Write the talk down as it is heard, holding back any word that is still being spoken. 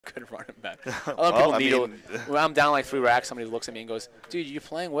good running back. A lot of people when I'm down like 3 racks, somebody looks at me and goes, "Dude, you're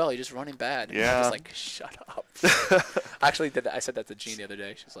playing well. You're just running bad." And I'm just like, "Shut up." Actually, I said that to Jean the other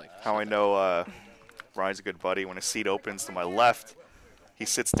day. She's like, "How I know Ryan's a good buddy. When a seat opens to my left, he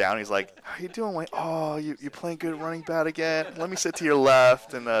sits down. He's like, "How you doing?" Like, "Oh, you're playing good, running bad again. Let me sit to your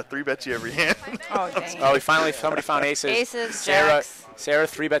left and 3-bet you every hand." Oh, dang. Oh, somebody found aces. Aces, jacks. Sarah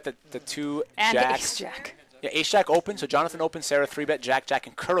 3-bet the 2 and jacks. And ace jack. Yeah, ace jack open. So Jonathan opens. Sarah 3-bet jack,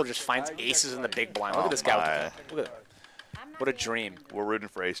 and Kurtle just finds aces in the big blind. Look at this guy. Look at that. What a dream. We're rooting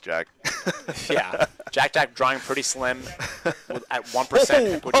for ace jack. Yeah. Jack drawing pretty slim at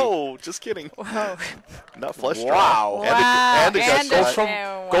 1%. Oh, just kidding. Whoa. Not flush draw. Wow. And a gut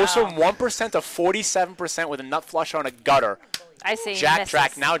shot. Goes from 1% to 47% with a nut flush on a gutter. I see.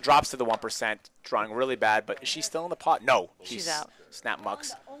 Jack now drops to the 1%, drawing really bad. But is she still in the pot? No. She's out. Snap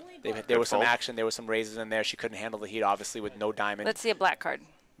mucks. There was some action. There was some raises in there. She couldn't handle the heat, obviously, with no diamond. Let's see a black card.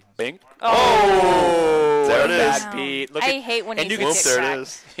 Bing. Oh, there it is. Bad beat. I hate when you get there it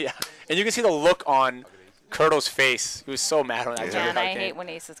is. Yeah, and you can see the look on Kurtle's face. He was so mad on that. Yeah, and I hate when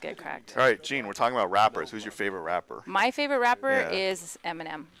aces get cracked. All right, Gene, we're talking about rappers. Who's your favorite rapper? My favorite rapper is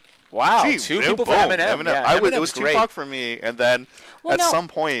Eminem. Wow, Gee, 2 people for Eminem. Yeah, it was Tupac for me, and then some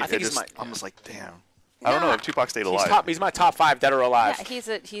point, I'm just like, damn. I don't know if Tupac stayed alive. He's my top 5 dead or alive. Yeah, he's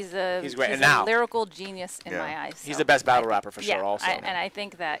great. He's a lyrical genius in my eyes. So. He's the best battle rapper for sure. Also, and I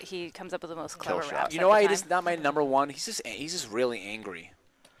think that he comes up with the most clever raps. You know why he's not my number 1? He's just really angry.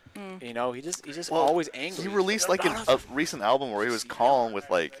 You know, he's just always angry. He released like a recent album where he was calm with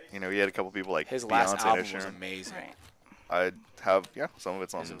like, you know, he had a couple people like his Beyonce last album was amazing. Right. I have some of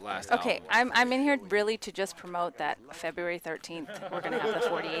it's on his last album. I'm in here really to just promote that February 13th we're gonna have the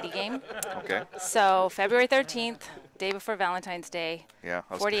 40-80 game. Okay. So February 13th, day before Valentine's Day. Yeah.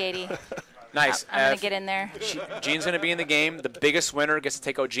 40-80. Nice. I'm gonna get in there. Gene's gonna be in the game. The biggest winner gets to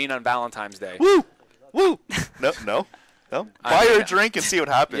take out Gene on Valentine's Day. Woo! Woo! No. Buy her a drink and see what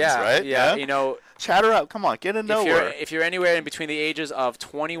happens, right? Yeah. You know, chat her up. Come on, get in nowhere. If you're anywhere in between the ages of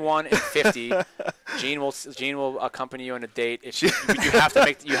 21 and 50, Gene will accompany you on a date. If you have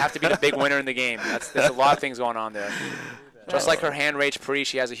to be the big winner in the game. There's a lot of things going on there. Just like her hand rage pre,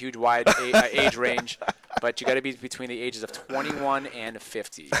 she has a huge wide age range, but you got to be between the ages of 21 and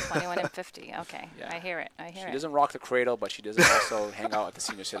 50. 21 and 50. Okay, yeah. I hear it. She doesn't rock the cradle, but she doesn't also hang out at the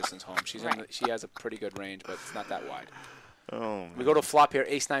senior citizens home. She has a pretty good range, but it's not that wide. Oh, we go to flop here,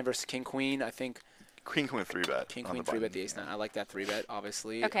 ace-9 versus king-queen. I think Queen 3-bet. King-queen 3-bet the ace-9. I like that 3-bet,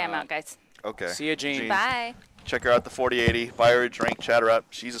 obviously. Okay, I'm out, guys. Okay. See you, Gene. Bye. Check her out, the 40-80. Buy her a drink, chat her up.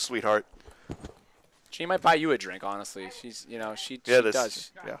 She's a sweetheart. She might buy you a drink, honestly. She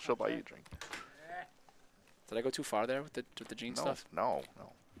does. Yeah, she'll buy you a drink. Did I go too far there with the Gene stuff? No.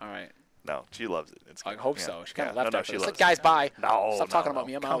 All right. No, she loves it. I hope so. She kind of left after. Like, guys, bye. No, stop talking about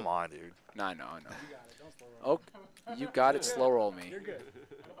me. I'm out. Come on, dude. No, I know. Oh, you got it. Slow roll me.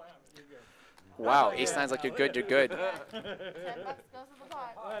 Wow, ace-9's like you're good.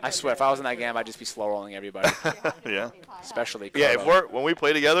 I swear, if I was in that game, I'd just be slow rolling everybody. Yeah. Especially. Yeah, when we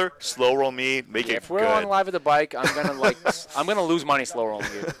play together, slow roll me, make it if we're good. on live at the bike, I'm gonna lose money slow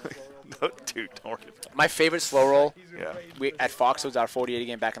rolling you. No, dude, don't worry about it. My favorite slow roll. Yeah. At Fox, it was our 40-80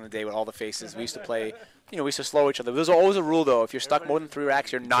 game back in the day with all the faces. We used to play. We used to slow each other. There's always a rule, though. If you're stuck more than 3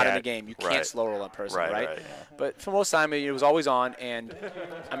 racks, you're not in the game. You can't slow roll a person, right? Yeah. But for most time, it was always on. And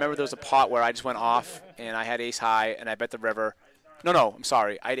I remember there was a pot where I just went off, and I had ace high, and I bet the river. No, I'm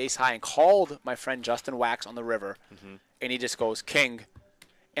sorry. I had ace high and called my friend Justin Wax on the river, and he just goes, king.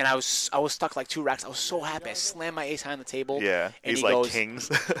 And I was stuck like 2 racks. I was so happy. I slammed my ace high on the table. Yeah, and he goes,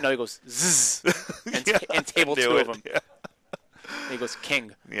 kings. No, he goes, zzz, and table 2 of them. Yeah. And he goes,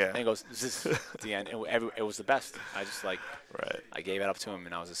 king. Yeah. And he goes, zzz, at the end. It was the best. I just I gave it up to him,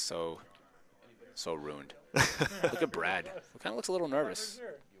 and I was just so ruined. Look at Brad. He kind of looks a little nervous.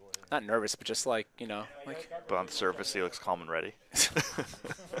 Not nervous, but just like. But on the surface, he looks calm and ready.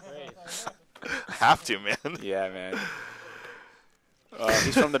 Have to, man. Yeah, man.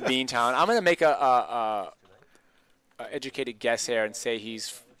 He's from the Bean Town. I'm gonna make a educated guess here and say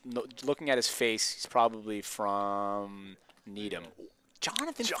he's looking at his face. He's probably from Needham.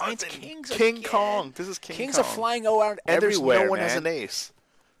 Jonathan finds kings. King again. Kong. This is King Kings Kong. are flying around everywhere. No one man. has an ace.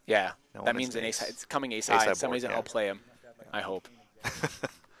 Yeah, no that means an ace. It's coming ace high. For some reason, I'll play him. I hope.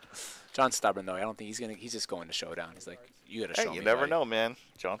 John's stubborn though. I don't think he's gonna. He's just going to showdown. He's like, you gotta show me. You never know, man.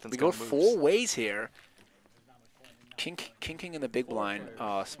 Jonathan's. We go 4 ways here. King in the big blind.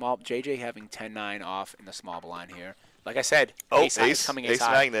 Small JJ having 10-9 off in the small blind here. Like I said, ace coming ace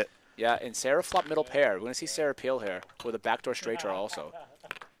high. Magnet. Yeah, and Sarah flop middle pair. We're gonna see Sarah peel here with a backdoor straight draw also.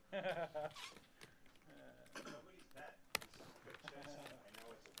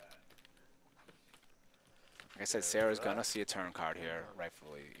 Like I said, Sarah's gonna see a turn card here,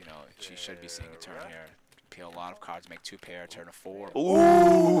 rightfully. You know, she should be seeing a turn here. Peel a lot of cards, make 2 pair, turn a 4.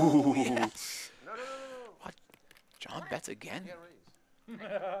 Ooh. Yes. What? John bets again?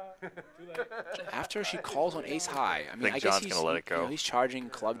 After she calls on ace high. I mean, I guess John's he's gonna let it go. You know, he's charging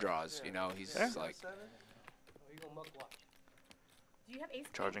club draws. You know, he's like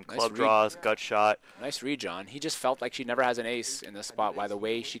Charging Nice club read. draws, gut shot. nice read, John. He just felt like she never has an ace in this spot by the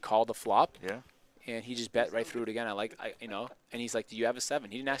way she called the flop, Yeah. and he just bet right through it again. You know, and he's like, "Do you have a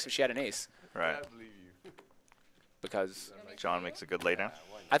 7?" He didn't ask if she had an ace Right. because John makes a good laydown.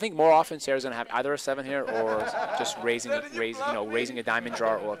 I think more often Sarah's gonna have either a 7 here or just raising a diamond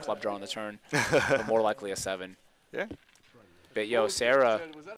draw or a club draw on the turn, but more likely a 7. Yeah. But yo, Sarah